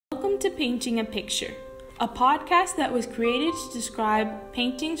to Painting a Picture, a podcast that was created to describe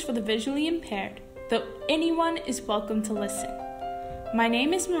paintings for the visually impaired, though anyone is welcome to listen. My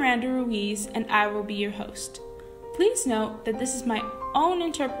name is Miranda Ruiz, and I will be your host. Please note that this is my own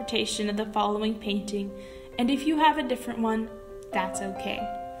interpretation of the following painting, and if you have a different one, that's okay.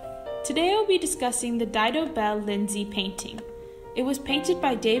 Today I'll be discussing the Dido, Belle, Lindsay painting. It was painted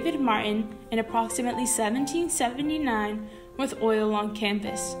by David Martin in approximately 1779 with oil on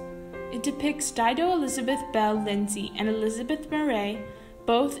canvas. It depicts Dido, Elizabeth, Belle, Lindsay, and Elizabeth Murray,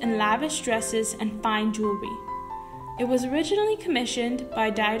 both in lavish dresses and fine jewelry. It was originally commissioned by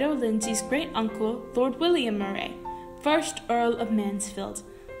Dido Lindsay's great-uncle, Lord William Murray, 1st Earl of Mansfield,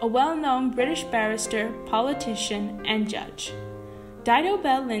 a well-known British barrister, politician, and judge. Dido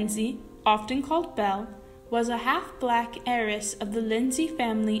Belle Lindsay, often called Belle, was a half-black heiress of the Lindsay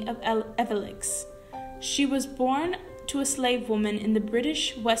family of Eveliks. She was born to a slave woman in the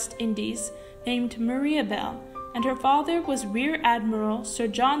British West Indies named Maria Belle, and her father was Rear Admiral Sir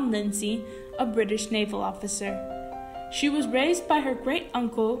John Lindsay, a British naval officer. She was raised by her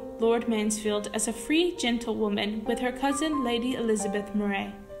great-uncle, Lord Mansfield, as a free gentlewoman with her cousin, Lady Elizabeth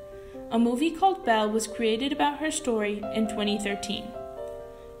Murray. A movie called Belle was created about her story in 2013.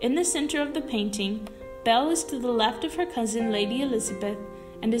 In the center of the painting, Belle is to the left of her cousin, Lady Elizabeth,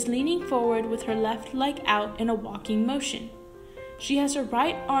 and is leaning forward with her left leg out in a walking motion. She has her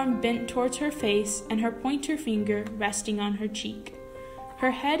right arm bent towards her face and her pointer finger resting on her cheek.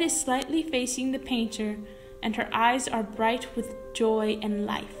 Her head is slightly facing the painter, and her eyes are bright with joy and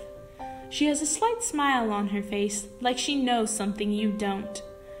life. She has a slight smile on her face, like she knows something you don't.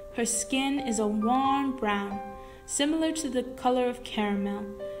 Her skin is a warm brown, similar to the color of caramel.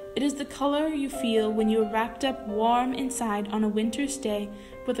 It is the color you feel when you are wrapped up warm inside on a winter's day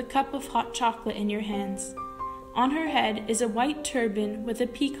with a cup of hot chocolate in your hands. On her head is a white turban with a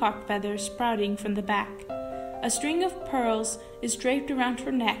peacock feather sprouting from the back. A string of pearls is draped around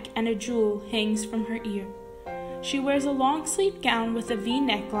her neck and a jewel hangs from her ear. She wears a long-sleeved gown with a V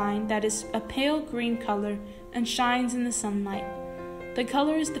neckline that is a pale green color and shines in the sunlight. The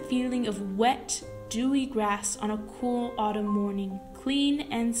color is the feeling of wet, dewy grass on a cool autumn morning, clean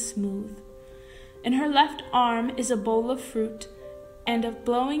and smooth. In her left arm is a bowl of fruit, and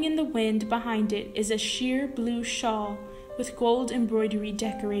blowing in the wind behind it is a sheer blue shawl with gold embroidery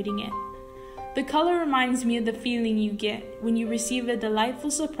decorating it. The color reminds me of the feeling you get when you receive a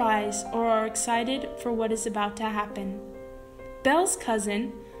delightful surprise or are excited for what is about to happen. Belle's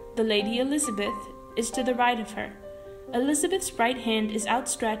cousin, the Lady Elizabeth, is to the right of her. Elizabeth's right hand is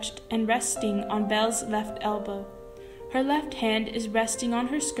outstretched and resting on Belle's left elbow. Her left hand is resting on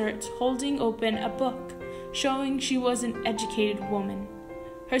her skirts, holding open a book, showing she was an educated woman.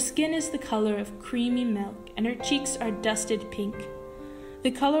 Her skin is the color of creamy milk, and her cheeks are dusted pink.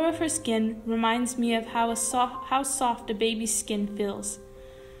 The color of her skin reminds me of how soft a baby's skin feels.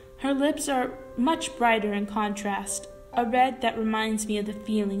 Her lips are much brighter in contrast, a red that reminds me of the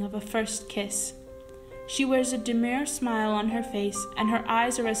feeling of a first kiss. She wears a demure smile on her face, and her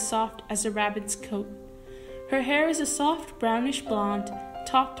eyes are as soft as a rabbit's coat. Her hair is a soft brownish blonde,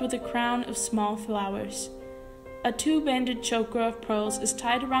 topped with a crown of small flowers. A two-banded choker of pearls is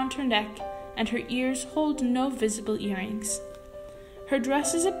tied around her neck, and her ears hold no visible earrings. Her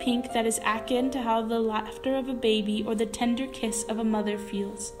dress is a pink that is akin to how the laughter of a baby or the tender kiss of a mother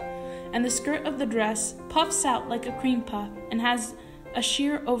feels, and the skirt of the dress puffs out like a cream puff and has a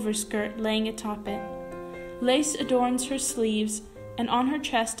sheer overskirt laying atop it. Lace adorns her sleeves, and on her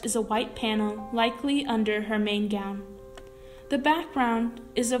chest is a white panel, likely under her main gown. The background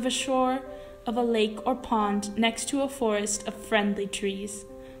is of a shore of a lake or pond next to a forest of friendly trees.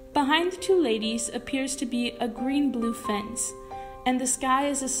 Behind the two ladies appears to be a green-blue fence, and the sky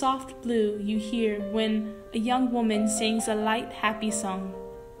is a soft blue you hear when a young woman sings a light, happy song.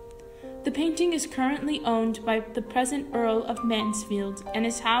 The painting is currently owned by the present Earl of Mansfield and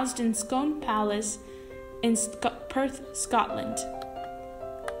is housed in Scone Palace in Perth, Scotland.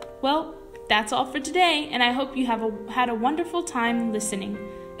 Well, that's all for today, and I hope you have had a wonderful time listening.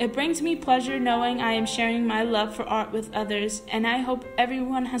 It brings me pleasure knowing I am sharing my love for art with others, and I hope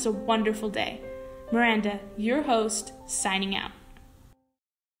everyone has a wonderful day. Miranda, your host, signing out.